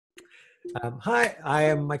Hi, I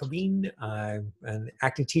am Michael Bean. I'm an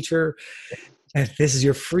acting teacher. And this is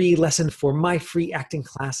your free lesson for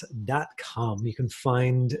myfreeactingclass.com. You can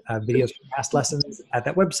find videos from past lessons at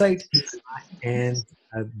that website, and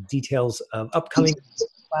details of upcoming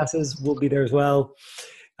classes will be there as well.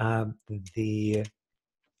 The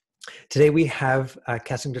Today we have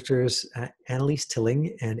casting directors Annalese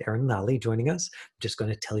Tilling and Lally joining us. I'm just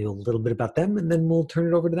going to tell you a little bit about them, and then we'll turn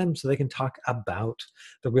it over to them so they can talk about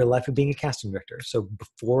the real life of being a casting director. So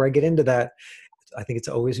before I get into that, I think it's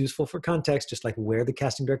always useful for context, just like where the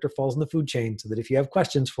casting director falls in the food chain, so that if you have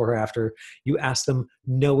questions for her after, you ask them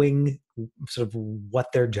knowing sort of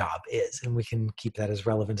what their job is, and we can keep that as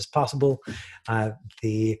relevant as possible.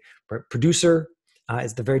 The producer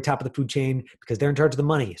is the very top of the food chain because they're in charge of the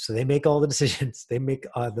money. So they make all the decisions. They make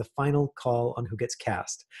the final call on who gets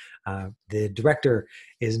cast. The director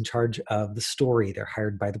is in charge of the story. They're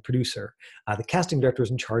hired by the producer. The casting director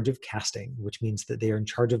is in charge of casting, which means that they are in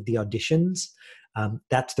charge of the auditions.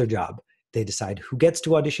 That's their job. They decide who gets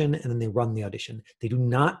to audition, and then they run the audition. They do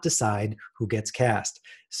not decide who gets cast.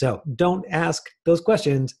 So don't ask those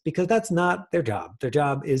questions because that's not their job. Their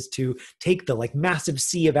job is to take the massive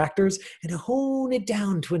sea of actors and hone it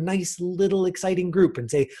down to a nice little exciting group and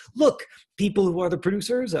say, look, people who are the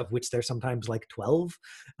producers, of which there's sometimes 12,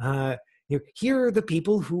 here are the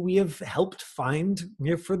people who we have helped find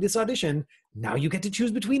for this audition. Now you get to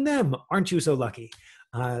choose between them. Aren't you so lucky?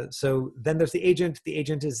 So then there's the agent. The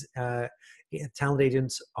agent is, talent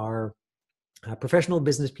agents are professional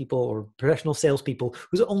business people or professional salespeople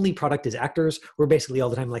whose only product is actors. We're basically all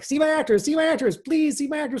the time see my actors, please see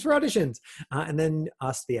my actors for auditions. And then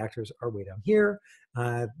us, the actors, are way down here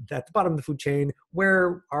at the bottom of the food chain,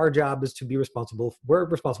 where our job is to be responsible. We're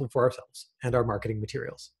responsible for ourselves and our marketing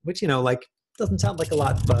materials, which, doesn't sound like a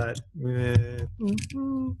lot, but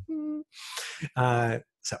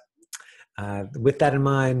with that in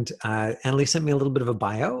mind, Annalese sent me a little bit of a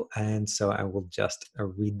bio, and so I will just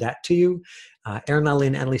read that to you. Lally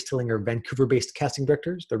and Annalese Tilling are Vancouver-based casting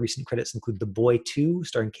directors. Their recent credits include The Boy 2,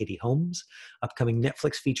 starring Katie Holmes, upcoming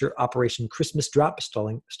Netflix feature Operation Christmas Drop,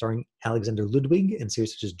 starring Alexander Ludwig, and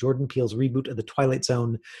series such as Jordan Peele's reboot of The Twilight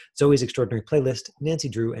Zone, Zoe's Extraordinary Playlist, Nancy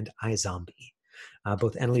Drew, and iZombie.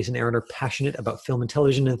 Both Annalese and Errin are passionate about film and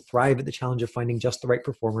television and thrive at the challenge of finding just the right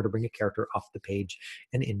performer to bring a character off the page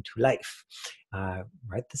and into life.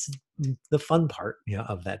 Right? This is the fun part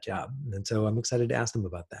of that job. And so I'm excited to ask them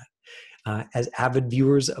about that. As avid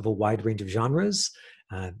viewers of a wide range of genres,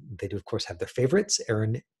 they do, of course, have their favorites.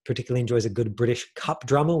 Errin particularly enjoys a good British cop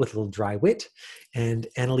drama with a little dry wit, and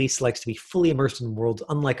Annalese likes to be fully immersed in worlds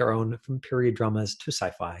unlike our own, from period dramas to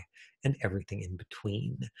sci-fi and everything in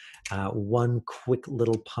between. One quick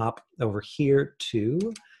little pop over here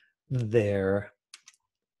to their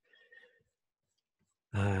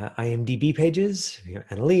IMDb pages.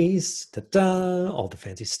 Annalese, all the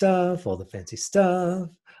fancy stuff,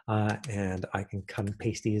 and I can cut and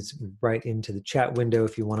paste these right into the chat window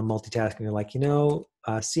if you want to multitask and you're like,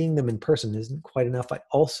 seeing them in person isn't quite enough. I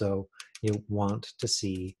also want to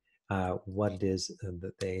see what it is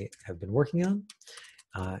that they have been working on.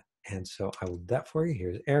 And so I will do that for you.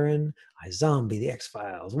 Here's Errin, iZombie, The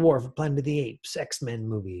X-Files, War for Planet of the Apes, X-Men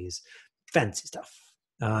movies, fancy stuff.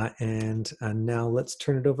 And now let's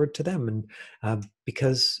turn it over to them. And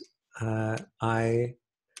because I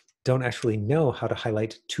don't actually know how to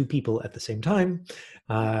highlight two people at the same time,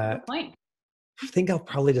 I think I'll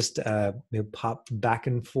probably just pop back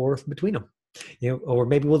and forth between them. Or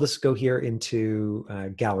maybe we'll just go here into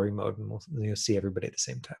gallery mode and we'll see everybody at the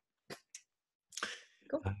same time.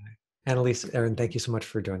 Cool. Annalese, Errin, thank you so much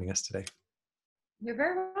for joining us today. You're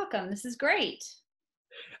very welcome. This is great.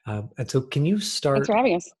 And so can you start? Thanks for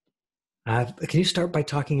having us. Can you start by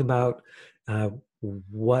talking about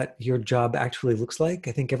what your job actually looks like?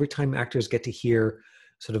 I think every time actors get to hear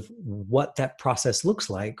sort of what that process looks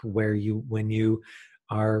like, when you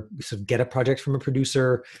are sort of get a project from a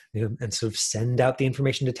producer, and sort of send out the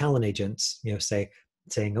information to talent agents,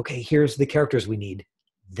 saying, okay, here's the characters we need.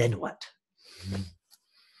 Then what?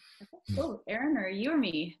 Cool. Errin, or you or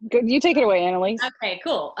me? Good. You take it away, Annalese. Okay,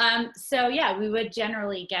 cool. So yeah, we would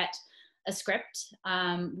generally get a script.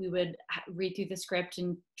 We would read through the script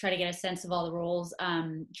and try to get a sense of all the roles,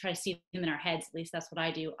 try to see them in our heads. At least that's what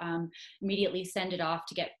I do. Immediately send it off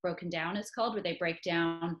to get broken down, it's called, where they break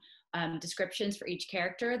down descriptions for each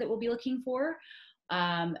character that we'll be looking for.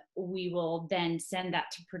 We will then send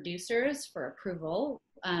that to producers for approval,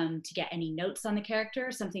 to get any notes on the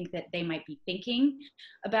character, something that they might be thinking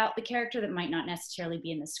about the character that might not necessarily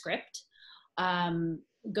be in the script.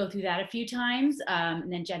 go through that a few times,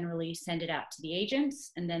 and then generally send it out to the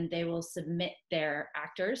agents, and then they will submit their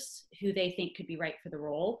actors who they think could be right for the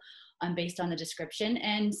role, based on the description.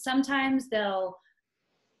 And sometimes they'll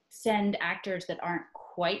send actors that aren't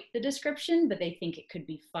quite the description, but they think it could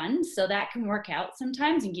be fun. So that can work out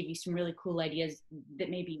sometimes and give you some really cool ideas that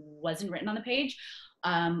maybe wasn't written on the page,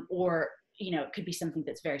 or it could be something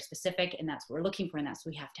that's very specific, and that's what we're looking for, and that's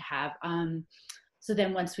what we have to have. So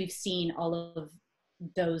then once we've seen all of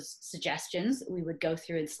those suggestions, we would go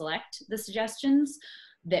through and select the suggestions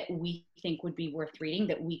that we think would be worth reading,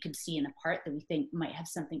 that we could see in the part that we think might have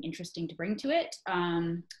something interesting to bring to it.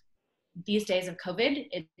 These days of COVID,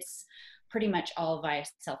 it's pretty much all via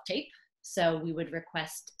self-tape. So we would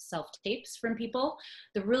request self-tapes from people.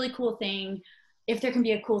 The really cool thing, if there can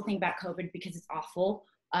be a cool thing about COVID, because it's awful,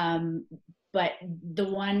 but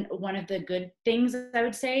one of the good things I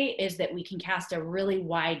would say is that we can cast a really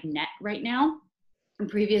wide net right now. And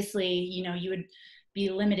previously, you would be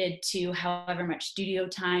limited to however much studio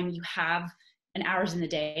time you have and hours in the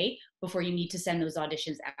day before you need to send those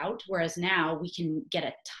auditions out. Whereas now we can get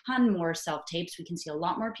a ton more self-tapes. We can see a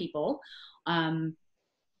lot more people. And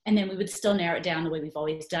then we would still narrow it down the way we've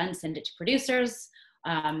always done, send it to producers.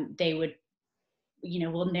 They would,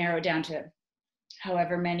 we'll narrow it down to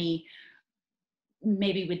however many,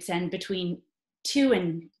 maybe we'd send between 2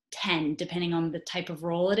 and 10, depending on the type of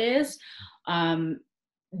role it is.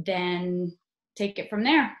 Then take it from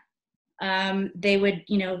there. They would,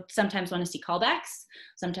 sometimes want to see callbacks,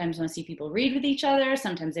 sometimes want to see people read with each other,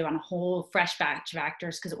 sometimes they want a whole fresh batch of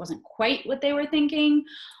actors because it wasn't quite what they were thinking.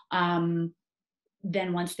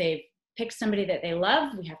 Then once they've picked somebody that they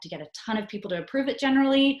love, we have to get a ton of people to approve it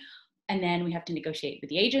generally, and then we have to negotiate with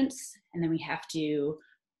the agents, and then we have to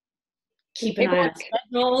keep an eye on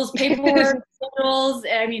schedules, paperwork, schedules.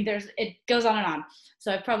 I mean, it goes on and on.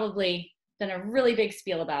 So I've probably done a really big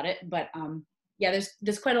spiel about it, but yeah,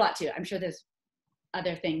 there's quite a lot to it. I'm sure there's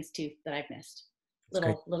other things too that I've missed,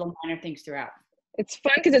 little minor things throughout. It's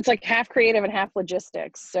fun because it's like half creative and half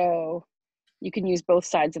logistics, so you can use both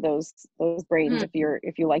sides of those brains if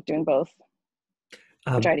you like doing both,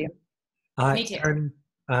 which I do. Me too. Errin,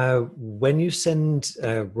 when you send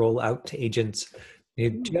a role out to agents,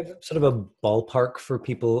 do you have sort of a ballpark for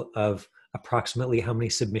people of approximately how many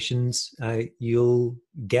submissions you'll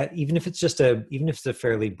get, even if it's a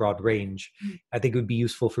fairly broad range? I think it would be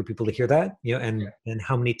useful for people to hear that, and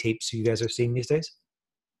how many tapes you guys are seeing these days.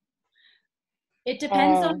 It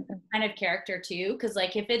depends on the kind of character too, because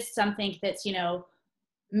like if it's something that's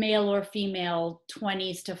male or female,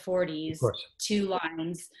 20s to 40s, 2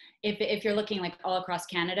 lines. If you're looking like all across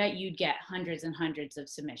Canada, you'd get hundreds and hundreds of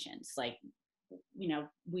submissions. Like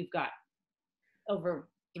we've got over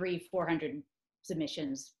 300-400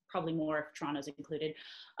 submissions, probably more if Toronto's included.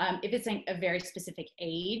 If it's a very specific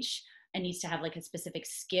age and needs to have like a specific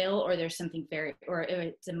skill, or there's something or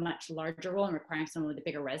it's a much larger role and requiring someone with a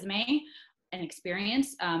bigger resume and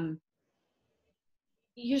experience,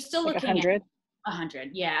 you're still like looking 100. at 100.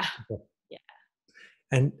 Yeah. Okay. Yeah.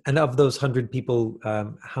 And of those 100 people,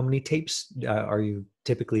 how many tapes are you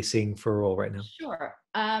typically seeing for a role right now? Sure.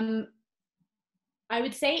 I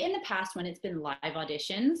would say in the past, when it's been live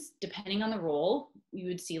auditions, depending on the role, you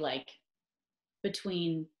would see like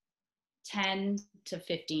between 10 to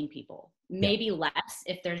 15 people, maybe less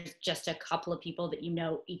if there's just a couple of people that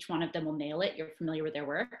each one of them will nail it. You're familiar with their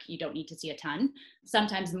work. You don't need to see a ton.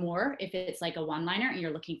 Sometimes more if it's like a one-liner and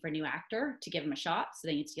you're looking for a new actor to give them a shot. So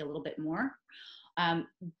then you'd see a little bit more.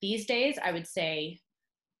 These days, I would say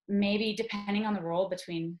maybe depending on the role,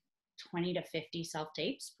 between 20 to 50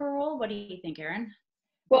 self-tapes per role. What do you think, Errin?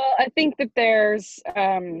 Well, I think that there's,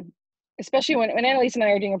 especially when Annalese and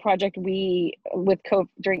I are doing a project, during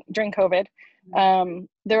COVID,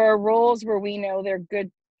 there are roles where we know they're good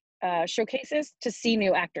showcases to see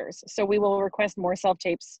new actors. So we will request more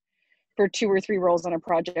self-tapes for 2 or 3 roles on a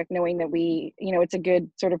project, knowing that it's a good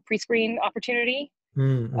sort of pre-screen opportunity.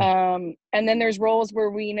 Mm-hmm. And then there's roles where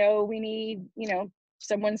we know we need,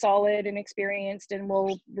 someone solid and experienced, and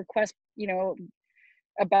we'll request,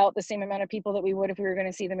 about the same amount of people that we would if we were going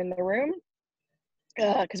to see them in the room.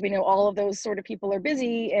 Because we know all of those sort of people are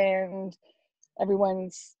busy and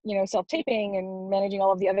everyone's, self-taping and managing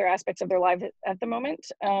all of the other aspects of their lives at the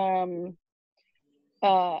moment. And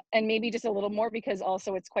maybe just a little more because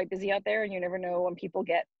also it's quite busy out there and you never know when people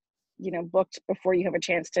get, booked before you have a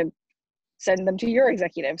chance to send them to your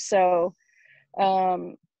executive. So,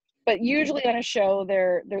 but usually on a show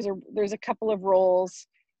there's a couple of roles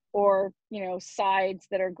or, sides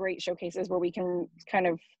that are great showcases where we can kind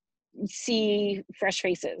of see fresh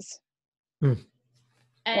faces. And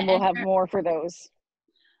we'll have more for those.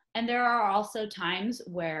 And there are also times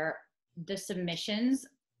where the submissions,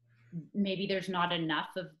 maybe there's not enough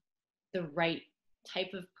of the right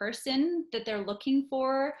type of person that they're looking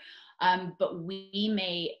for. But we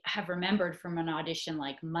may have remembered from an audition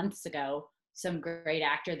like months ago, some great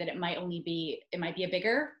actor that it might be a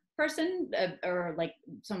bigger person, or like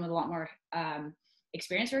someone with a lot more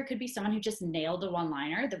experience, or it could be someone who just nailed a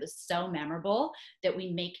one-liner that was so memorable that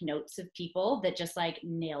we make notes of people that just like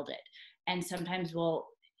nailed it. And sometimes we'll,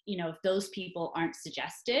 if those people aren't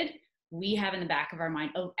suggested, we have in the back of our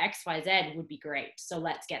mind, oh, XYZ would be great, so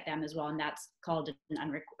let's get them as well. And that's called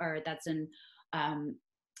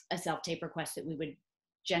a self-tape request that we would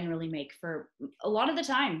generally make for a lot of the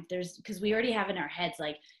time. Because we already have in our heads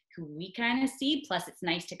like who we kind of see, plus it's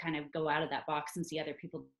nice to kind of go out of that box and see other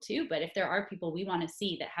people too. But if there are people we want to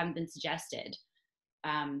see that haven't been suggested,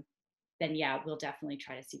 then yeah, we'll definitely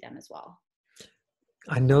try to see them as well.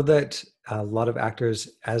 I know that a lot of actors,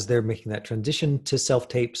 as they're making that transition to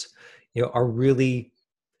self-tapes, are really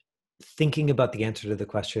thinking about the answer to the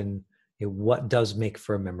question, what does make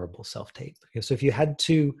for a memorable self-tape? So if you had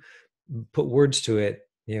to put words to it,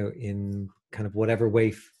 in kind of whatever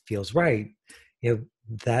way feels right,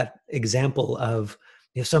 that example of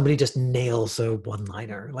somebody just nails a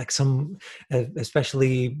one-liner, like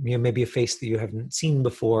especially maybe a face that you haven't seen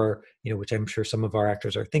before, which I'm sure some of our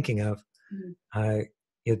actors are thinking of.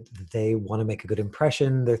 Mm-hmm. They want to make a good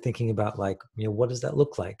impression. They're thinking about like, what does that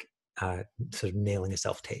look like? Sort of nailing a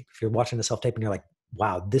self-tape. If you're watching a self-tape and you're like,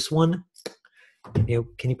 wow, this one, can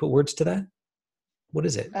you put words to that? What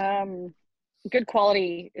is it? Good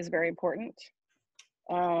quality is very important.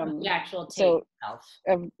 The actual tape itself.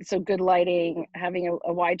 So good lighting, having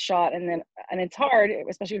a wide shot, and it's hard,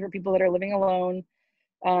 especially for people that are living alone,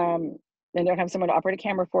 and don't have someone to operate a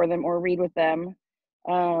camera for them or read with them.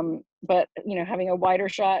 But having a wider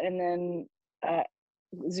shot and then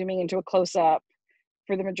zooming into a close-up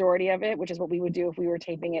for the majority of it, which is what we would do if we were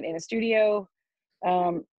taping it in a studio,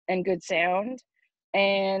 and good sound.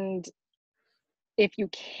 And if you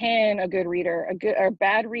can, a good reader, a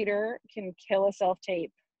bad reader can kill a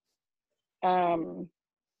self-tape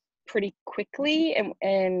pretty quickly.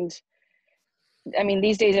 And I mean,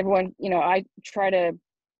 these days, everyone, I try to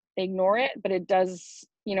ignore it, but it does,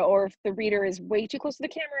 or if the reader is way too close to the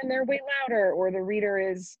camera and they're way louder, or the reader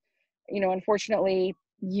is, unfortunately,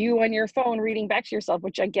 you on your phone reading back to yourself,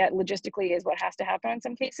 which I get logistically is what has to happen in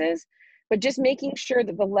some cases, but just making sure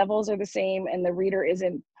that the levels are the same and the reader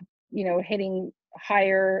isn't, hitting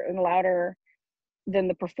higher and louder than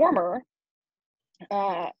the performer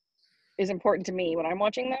is important to me when I'm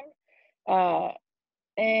watching them.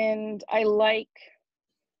 And I like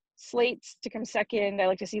slates to come second. I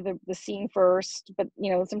like to see the scene first, but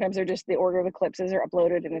sometimes they're just the order of the clips as they're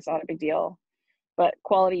uploaded and it's not a big deal, but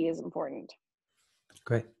quality is important.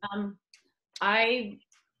 Great.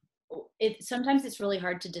 Sometimes it's really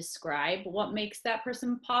hard to describe what makes that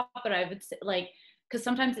person pop, but I would say because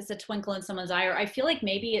sometimes it's a twinkle in someone's eye, or I feel like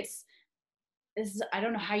maybe I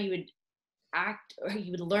don't know how you would act or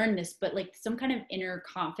you would learn this, but like some kind of inner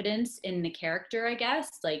confidence in the character, I guess.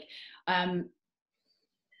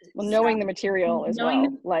 Knowing the material as well.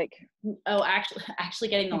 Actually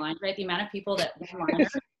getting the lines right. The amount of people that one-liner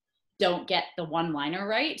don't get the one-liner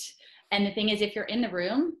right. And the thing is, if you're in the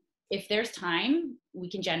room, if there's time, we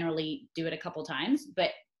can generally do it a couple times,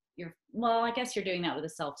 but I guess you're doing that with a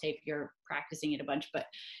self-tape, you're practicing it a bunch, but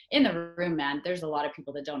in the room, man, there's a lot of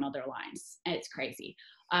people that don't know their lines, and it's crazy.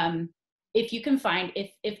 If you can find,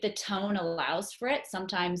 if the tone allows for it,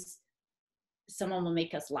 sometimes someone will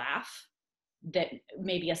make us laugh, that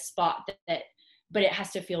maybe a spot but it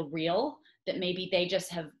has to feel real, that maybe they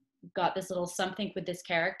just have got this little something with this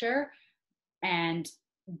character and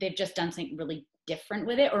they've just done something really different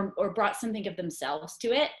with it, or brought something of themselves to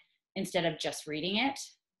it instead of just reading it.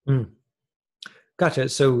 Gotcha.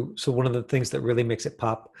 So one of the things that really makes it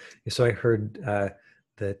pop, so I heard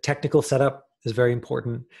the technical setup is very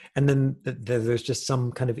important. And then there's just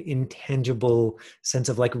some kind of intangible sense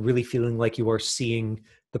of like really feeling like you are seeing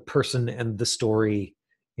the person and the story,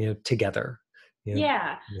 together.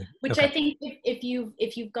 Yeah. Which okay. I think if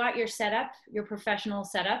you've got your setup, your professional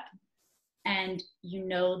setup, and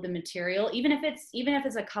the material, even if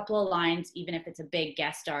it's a couple of lines, even if it's a big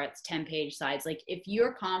guest star, it's 10-page sides, like if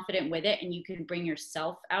you're confident with it and you can bring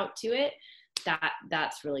yourself out to it,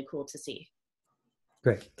 that's really cool to see.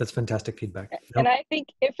 Great. That's fantastic feedback. And I think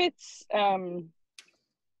if it's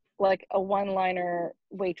like a one-liner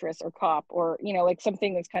waitress or cop, or like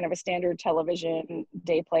something that's kind of a standard television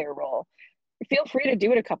day player role, feel free to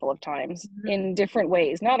do it a couple of times in different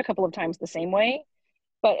ways, not a couple of times the same way.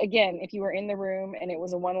 But again, if you were in the room and it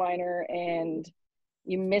was a one-liner and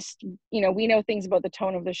you missed, we know things about the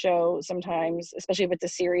tone of the show sometimes, especially if it's a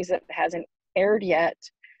series that hasn't aired yet,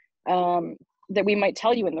 that we might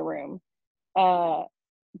tell you in the room.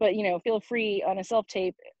 But feel free on a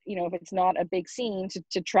self-tape, if it's not a big scene,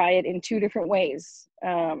 to try it in 2 different ways,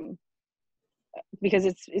 because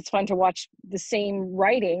it's fun to watch the same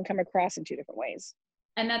writing come across in 2 different ways.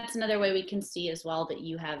 And that's another way we can see as well that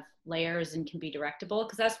you have layers and can be directable,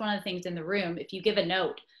 because that's one of the things in the room. If you give a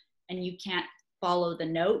note and you can't follow the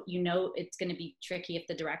note, it's going to be tricky if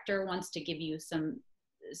the director wants to give you some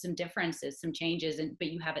differences, some changes,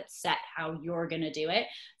 but you have it set how you're going to do it.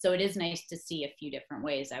 So it is nice to see a few different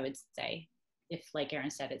ways, I would say, if, like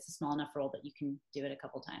Errin said, it's a small enough role that you can do it a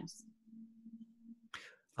couple times.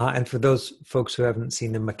 And for those folks who haven't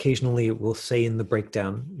seen them, occasionally it will say in the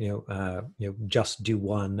breakdown, just do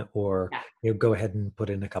one, or go ahead and put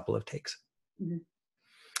in a couple of takes. Mm-hmm.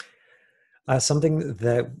 Something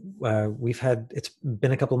that we've had, it's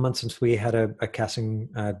been a couple of months since we had a casting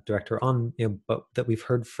director on, but that we've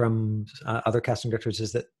heard from other casting directors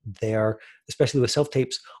is that they are, especially with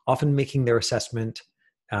self-tapes, often making their assessment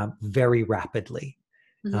very rapidly.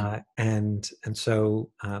 Mm-hmm. And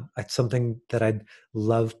so it's something that I'd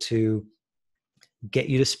love to get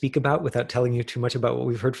you to speak about without telling you too much about what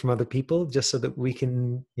we've heard from other people, just so that we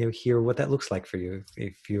can hear what that looks like for you.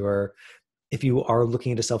 If you are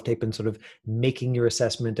looking at a self-tape and sort of making your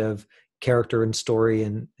assessment of character and story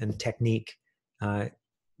and technique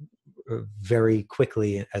very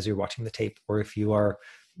quickly as you're watching the tape, or if you are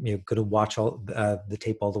going to watch all the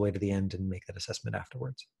tape all the way to the end and make that assessment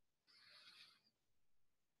afterwards.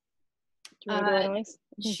 Do you want to go,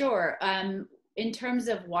 Annalese? Sure. In terms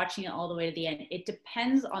of watching it all the way to the end, it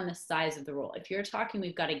depends on the size of the role. If you're talking,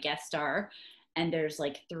 we've got a guest star and there's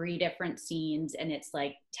like 3 different scenes and it's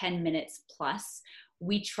like 10 minutes plus,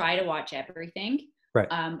 we try to watch everything. Right.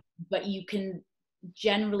 But you can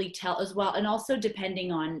generally tell as well. And also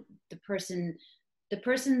depending on the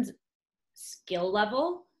person's skill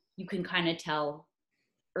level, you can kind of tell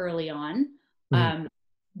early on. Mm-hmm.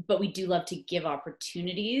 But we do love to give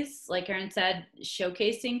opportunities, like Errin said,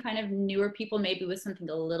 showcasing kind of newer people, maybe with something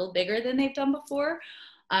a little bigger than they've done before.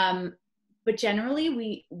 But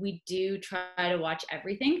generally, we do try to watch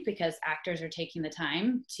everything because actors are taking the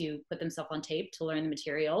time to put themselves on tape to learn the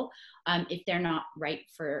material. If they're not right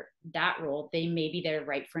for that role, maybe they're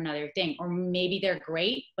right for another thing, or maybe they're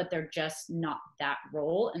great, but they're just not that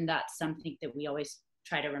role. And that's something that we always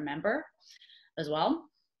try to remember as well.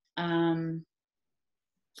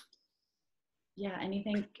 Yeah,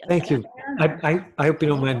 anything? Thank you. I hope you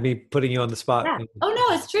don't mind me putting you on the spot. Yeah. Oh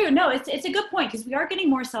no, it's true. No, it's a good point, because we are getting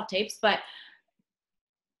more self-tapes, but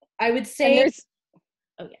I would say.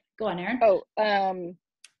 Oh yeah, go on, Errin.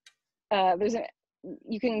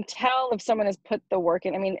 You can tell if someone has put the work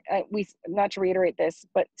in. I mean, not to reiterate this,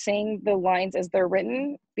 but saying the lines as they're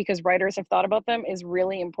written, because writers have thought about them, is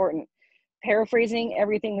really important. Paraphrasing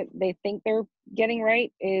everything that they think they're getting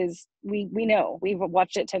right is, we know, we've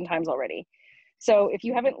watched it 10 times already. So if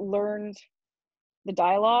you haven't learned the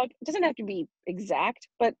dialogue, it doesn't have to be exact,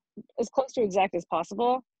 but as close to exact as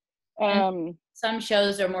possible. Some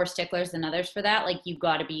shows are more sticklers than others for that. Like, you've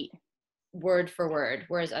got to be word for word,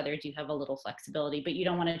 whereas others you have a little flexibility, but you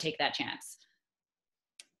don't want to take that chance.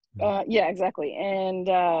 Yeah, exactly. And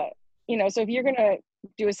so if you're gonna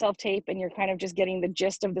do a self-tape and you're kind of just getting the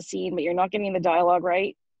gist of the scene, but you're not getting the dialogue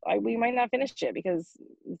right, we might not finish it because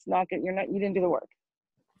it's not good. You didn't do the work.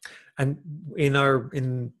 And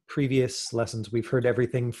in previous lessons, we've heard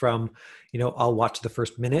everything from, I'll watch the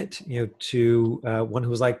first minute, to one who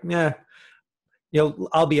was like, yeah,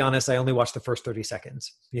 I'll be honest, I only watched the first 30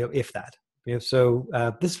 seconds, if that. So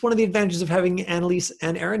this is one of the advantages of having Annalese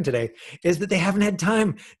and Errin today, is that they haven't had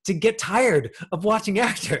time to get tired of watching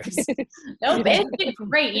actors. No, they did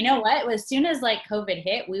great. You know what? As soon as COVID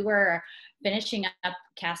hit, we were finishing up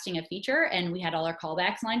casting a feature and we had all our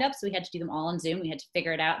callbacks lined up. So we had to do them all on Zoom. We had to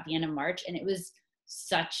figure it out at the end of March, and it was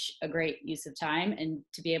such a great use of time. And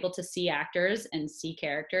to be able to see actors and see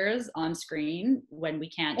characters on screen when we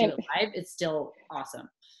can't do it live, it's still awesome.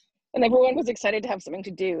 And everyone was excited to have something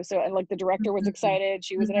to do. So, and the director was excited.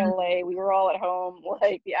 She was in LA. We were all at home.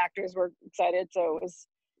 The actors were excited. So it was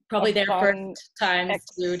probably their first time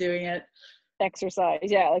through doing it. Exercise.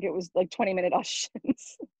 Yeah. It was 20-minute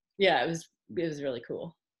auditions. Yeah, it was really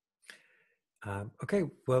cool. Okay.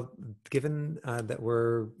 Well, given that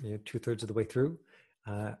we're 2/3 of the way through,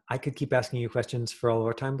 I could keep asking you questions for all of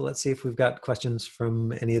our time, but let's see if we've got questions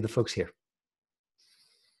from any of the folks here.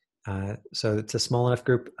 So it's a small enough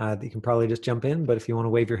group that you can probably just jump in, but if you want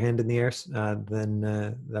to wave your hand in the air, then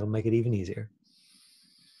that'll make it even easier.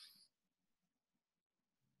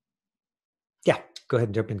 Yeah, go ahead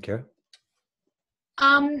and jump in, Kara.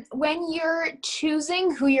 When you're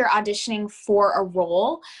choosing who you're auditioning for a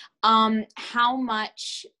role, how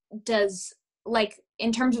much does, like,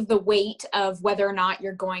 in terms of the weight of whether or not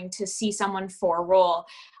you're going to see someone for a role,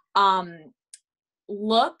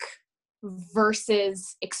 look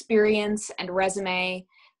versus experience and resume,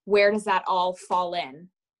 where does that all fall in?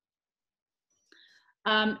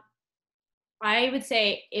 I would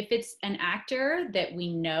say if it's an actor that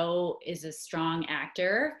we know is a strong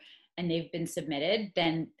actor and they've been submitted,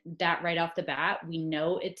 then that right off the bat, we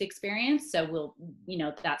know it's experience. So we'll,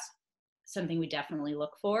 that's something we definitely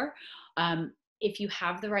look for. If you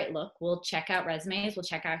have the right look, we'll check out resumes. We'll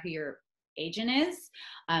check out who your agent is,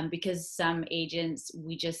 because some agents,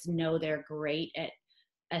 we just know they're great at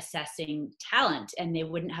assessing talent and they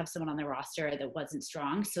wouldn't have someone on their roster that wasn't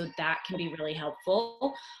strong. So that can be really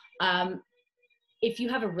helpful. If you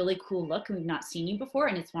have a really cool look and we've not seen you before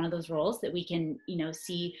and it's one of those roles that we can,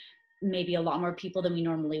 see maybe a lot more people than we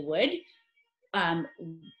normally would,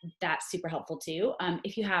 that's super helpful too.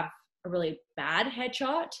 If you have a really bad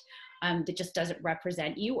headshot that just doesn't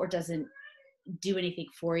represent you or doesn't do anything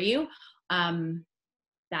for you,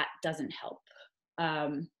 that doesn't help.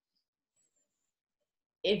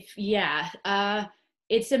 It's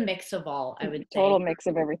a mix of all, I would say. Total mix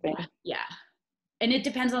of everything. Yeah. And it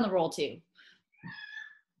depends on the role too.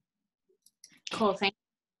 Cool, thanks.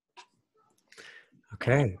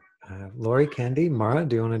 Okay. Lori, Candy, Mara,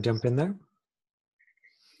 do you want to jump in there?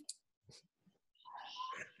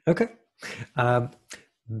 Okay. Sorry.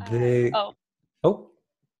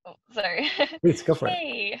 Please go for it.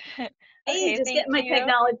 Hey. Hey, just getting my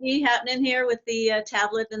technology happening here with the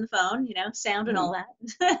tablet and the phone, sound and all that.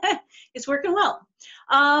 It's working well.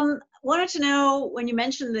 Wanted to know, when you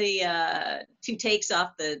mentioned the 2 takes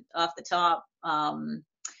off the top,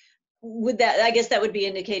 would that, I guess that would be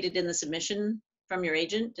indicated in the submission from your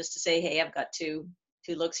agent, just to say, hey, I've got two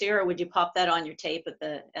looks here, or would you pop that on your tape at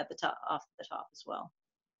the top, off the top as well?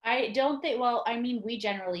 I don't think, we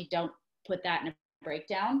generally don't put that in a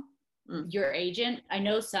breakdown. Your agent, I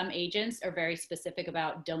know some agents are very specific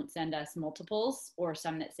about don't send us multiples, or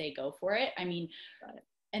some that say go for it.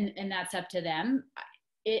 And that's up to them.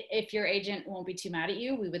 If your agent won't be too mad at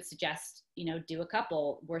you, we would suggest, do a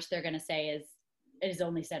couple. Worst they're going to say is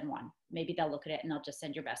only send one. Maybe they'll look at it and they'll just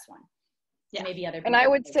send your best one. Yeah. Maybe other people. And I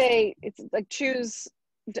would say it's like choose,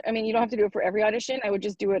 you don't have to do it for every audition. I would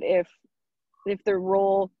just do it if the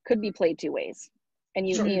role could be played 2 ways, and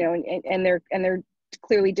and they're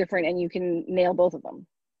clearly different, and you can nail both of them.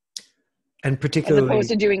 And particularly, as opposed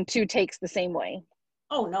to doing 2 takes the same way.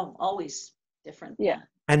 Oh no, always different. Yeah.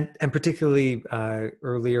 And particularly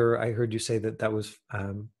earlier, I heard you say that was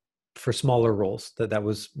for smaller roles, that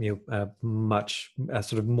was much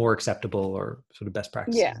sort of more acceptable or sort of best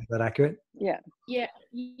practice. Yeah. Is that accurate? Yeah.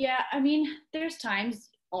 There's times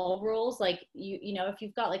all roles, like if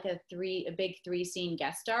you've got like a big 3-scene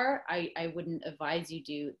guest star, I wouldn't advise you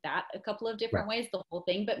do that a couple of different ways, the whole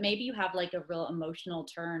thing. But maybe you have like a real emotional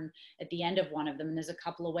turn at the end of one of them, and there's a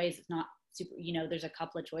couple of ways. It's not super, there's a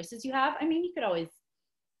couple of choices you have. You could always,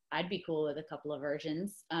 I'd be cool with a couple of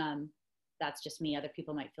versions. That's just me. Other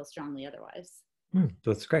people might feel strongly otherwise.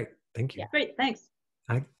 That's great. Thank you. Yeah, great. Thanks.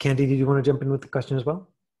 Candy, did you want to jump in with the question as well?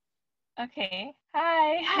 Okay.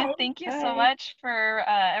 Hi. Thank you so much for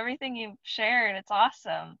everything you've shared. It's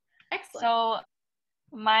awesome. Excellent. So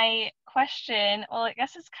my question, well, I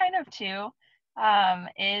guess it's kind of 2,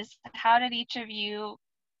 is how did each of you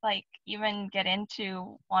even get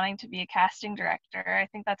into wanting to be a casting director? I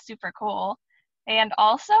think that's super cool. And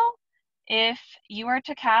also, if you were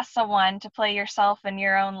to cast someone to play yourself in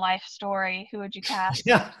your own life story, who would you cast?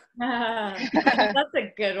 That's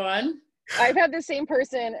a good one. I've had the same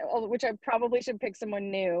person, which I probably should pick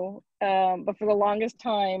someone new, but for the longest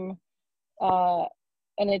time, and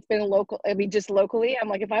it's been just locally, I'm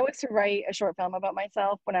like, if I was to write a short film about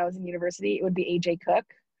myself when I was in university, it would be AJ Cook,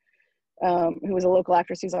 who was a local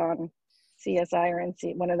actress who's on CSI or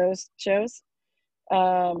one of those shows.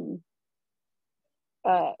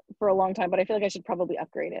 For a long time, but I feel like I should probably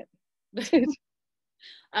upgrade it.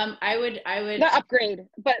 I would not upgrade,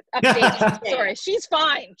 but update. Sorry, she's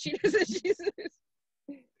fine.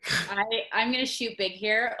 I'm gonna shoot big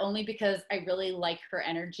here, only because I really like her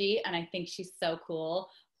energy and I think she's so cool,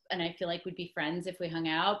 and I feel like we'd be friends if we hung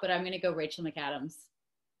out. But I'm gonna go Rachel McAdams,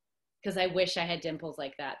 because I wish I had dimples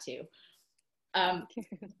like that too.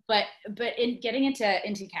 But in getting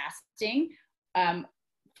into casting,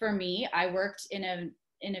 for me, I worked in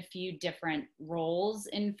a few different roles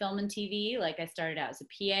in film and TV. Like, I started out as a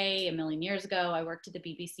PA a million years ago. I worked at the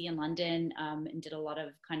BBC in London, and did a lot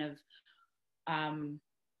of kind of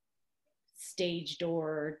stage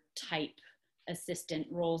door type assistant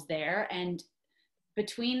roles there. And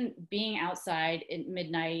between being outside at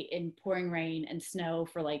midnight in pouring rain and snow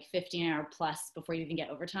for like 15-hour plus before you even get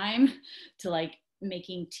overtime to like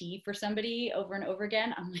making tea for somebody over and over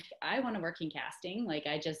again, I'm like, I want to work in casting. Like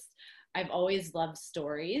I've always loved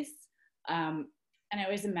stories. And I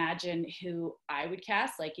always imagine who I would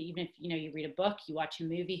cast. Like even if, you read a book, you watch a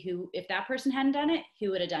movie, if that person hadn't done it,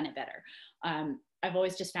 who would have done it better? I've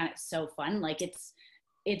always just found it so fun. Like it's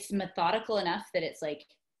methodical enough that it's like,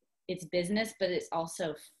 it's business, but it's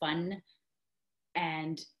also fun,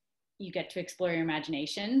 and you get to explore your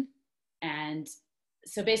imagination. And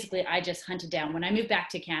so basically I just hunted down, when I moved back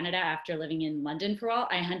to Canada after living in London for a while,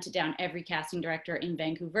 I hunted down every casting director in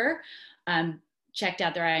Vancouver, checked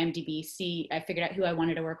out their IMDb, I figured out who I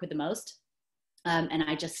wanted to work with the most. And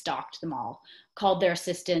I just stalked them all, called their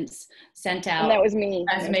assistants, sent out. And that was me.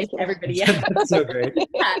 Resumes to everybody. Yeah. That's so great.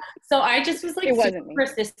 Yeah. So I just was like, it wasn't super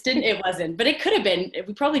persistent. It wasn't, but it could have been.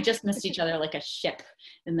 We probably just missed each other like a ship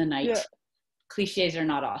in the night. Yeah. Cliches are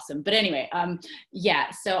not awesome, but anyway, yeah.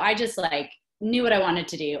 So I just like knew what I wanted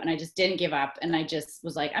to do, and I just didn't give up. And I just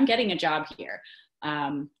was like, I'm getting a job here.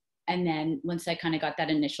 And then once I kind of got that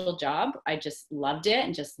initial job, I just loved it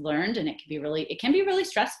and just learned. And it can be really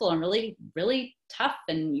stressful and really, really tough.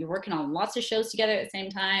 And you're working on lots of shows together at the same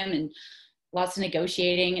time and lots of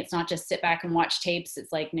negotiating. It's not just sit back and watch tapes.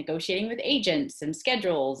 It's like negotiating with agents and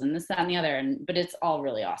schedules and this, that, and the other. But it's all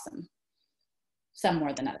really awesome. Some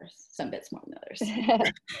more than others, some bits more than others.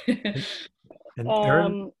 And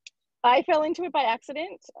Errin? I fell into it by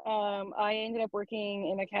accident. I ended up working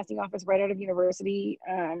in a casting office right out of university,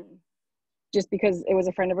 just because it was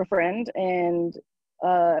a friend of a friend, and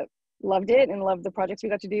loved it and loved the projects we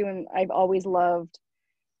got to do. And I've always loved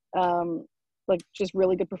like just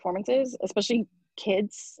really good performances, especially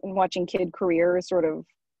kids, and watching kid careers sort of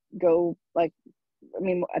go, like, I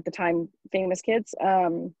mean, at the time, famous kids.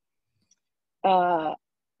 And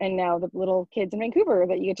now the little kids in Vancouver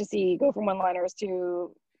that you get to see go from one-liners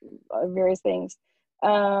to various things.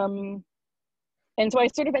 And so I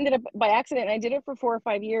sort of ended up by accident, and I did it for 4 or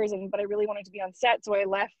 5 years, but I really wanted to be on set. So I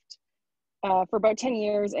left for about 10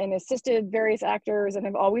 years and assisted various actors, and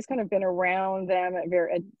have always kind of been around them at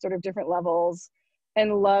sort of different levels,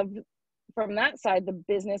 and loved from that side the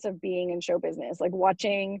business of being in show business, like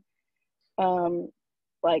watching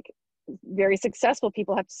like very successful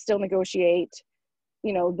people have to still negotiate,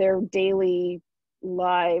 their daily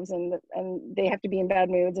lives, and they have to be in bad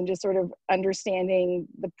moods, and just sort of understanding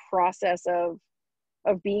the process of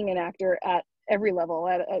being an actor at every level,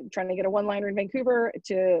 at trying to get a one-liner in Vancouver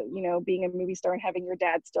to being a movie star and having your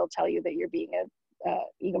dad still tell you that you're being a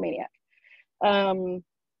egomaniac.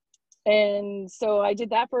 And so I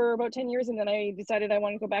did that for about 10 years, and then I decided I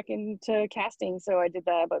wanted to go back into casting. So I did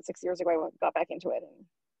that about 6 years ago. I got back into it, and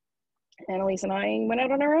Annalese and I went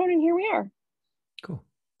out on our own, and here we are. Cool.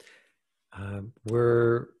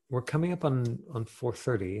 We're coming up on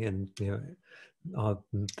 4:30, and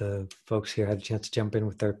the folks here had a chance to jump in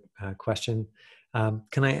with their question.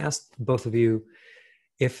 Can I ask both of you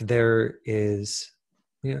if there is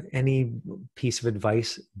any piece of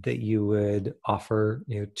advice that you would offer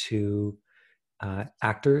to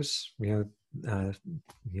actors,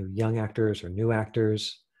 young actors or new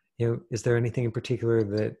actors? Is there anything in particular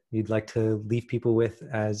that you'd like to leave people with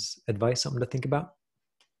as advice, something to think about?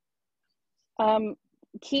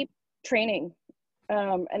 Keep training.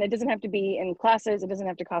 And it doesn't have to be in classes, it doesn't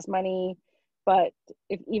have to cost money, but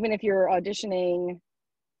even if you're auditioning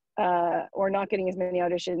or not getting as many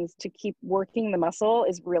auditions, to keep working the muscle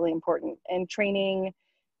is really important. And training,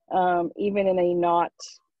 even in a not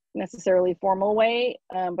necessarily formal way,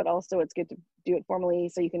 but also it's good to do it formally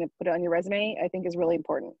so you can put it on your resume, I think is really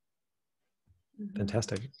important.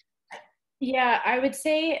 Fantastic. Yeah, I would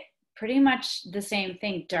say pretty much the same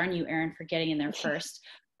thing. Darn you, Errin, for getting in there first.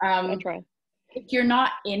 I try. If you're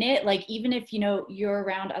not in it, like even if you're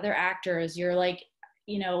around other actors, you're like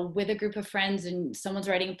with a group of friends and someone's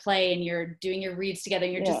writing a play and you're doing your reads together,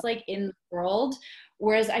 and you're just like in the world.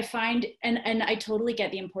 Whereas I find, and I totally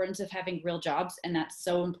get the importance of having real jobs, and that's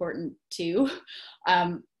so important too,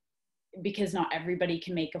 because not everybody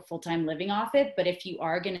can make a full-time living off it. But if you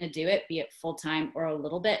are going to do it, be it full-time or a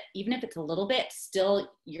little bit, even if it's a little bit,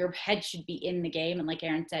 still your head should be in the game. And like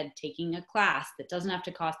Errin said, taking a class that doesn't have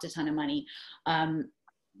to cost a ton of money,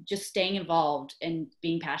 just staying involved and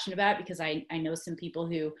being passionate about it. Because I know some people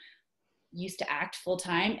who used to act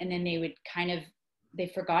full-time, and then they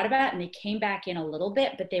forgot about it, and they came back in a little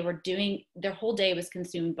bit, but they were doing, their whole day was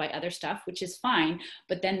consumed by other stuff, which is fine.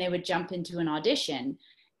 But then they would jump into an audition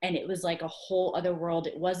and it was like a whole other world.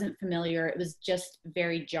 It wasn't familiar. It was just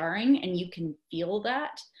very jarring, and you can feel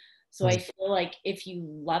that. So I feel like if you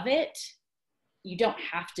love it, you don't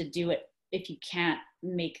have to do it if you can't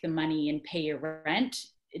make the money and pay your rent.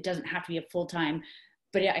 It doesn't have to be a full-time,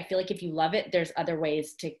 but I feel like if you love it, there's other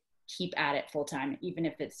ways to keep at it full-time, even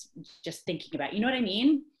if it's just thinking about it. You know what I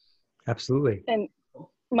mean? Absolutely. And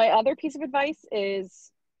my other piece of advice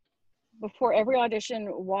is, before every audition,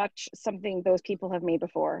 watch something those people have made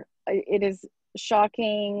before. It is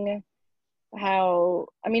shocking how,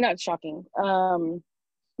 I mean, not shocking,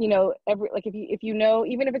 you know, if you know,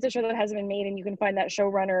 even if it's a show that hasn't been made and you can find that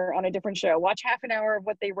showrunner on a different show, watch half an hour of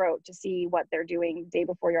what they wrote to see what they're doing day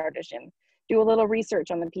before your audition. Do a little research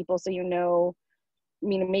on the people so you know, I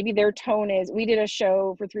mean, maybe their tone is, we did a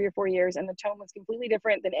show for 3 or 4 years and the tone was completely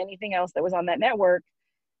different than anything else that was on that network.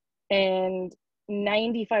 And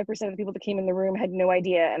 95% of the people that came in the room had no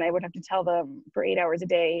idea. And I would have to tell them for 8 hours a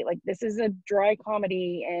day, like, this is a dry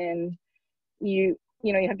comedy, and you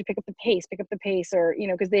know, you have to pick up the pace, or, you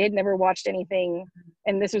know, because they had never watched anything.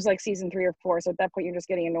 And this was like season 3 or 4. So at that point, you're just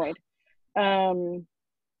getting annoyed. And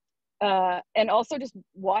also just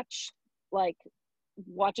watch a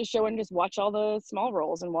show and just watch all the small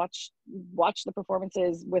roles and watch the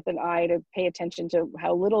performances with an eye to pay attention to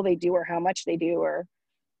how little they do or how much they do. Or,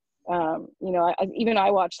 you know, I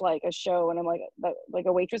watch like a show and I'm like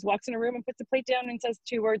a waitress walks in a room and puts a plate down and says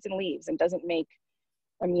 2 words and leaves and doesn't make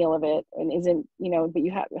a meal of it, and isn't, you know, but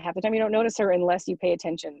you have half the time you don't notice her unless you pay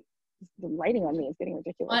attention. The lighting on me is getting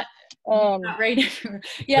ridiculous. Not right.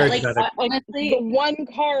 Yeah, like honestly, the one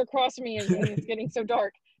car across me and it's getting so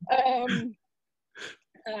dark. You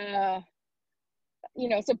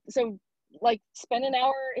know, so like spend an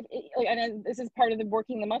hour, and this is part of the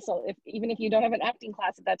working the muscle. Even if you don't have an acting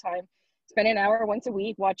class at that time, spend an hour once a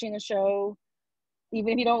week watching a show,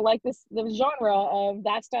 even if you don't like the genre of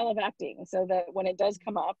that style of acting, so that when it does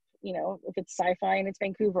come up, you know, if it's sci-fi and it's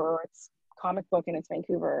Vancouver, or it's comic book and it's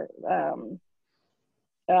Vancouver,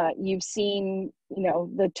 you've seen, you know,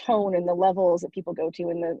 the tone and the levels that people go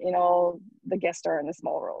to in all the guest star and the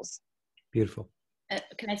small roles. Beautiful.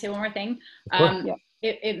 Can I say one more thing? Yeah.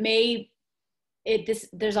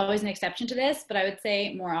 There's always an exception to this, but I would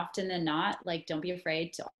say more often than not, like, don't be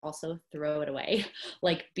afraid to also throw it away.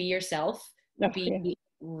 Like, be yourself, be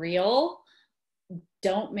real.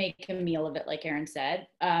 Don't make a meal of it, like Errin said.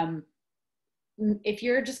 If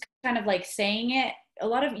you're just kind of like saying it, a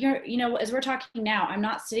lot of you know, as we're talking now, I'm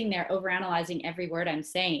not sitting there overanalyzing every word I'm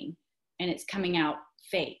saying and it's coming out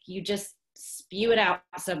fake. You just spew it out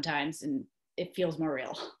sometimes and it feels more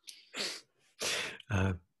real.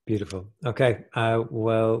 Beautiful. Okay.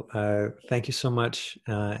 Well, thank you so much,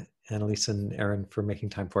 Annalese and Errin, for making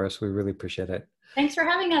time for us. We really appreciate it. Thanks for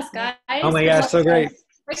having us, guys. Oh my gosh, so great.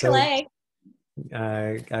 So,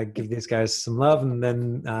 I give these guys some love, and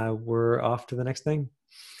then we're off to the next thing.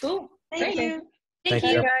 Cool. Thank you. Thank you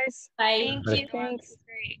you, guys. Bye. Thank you. Thanks.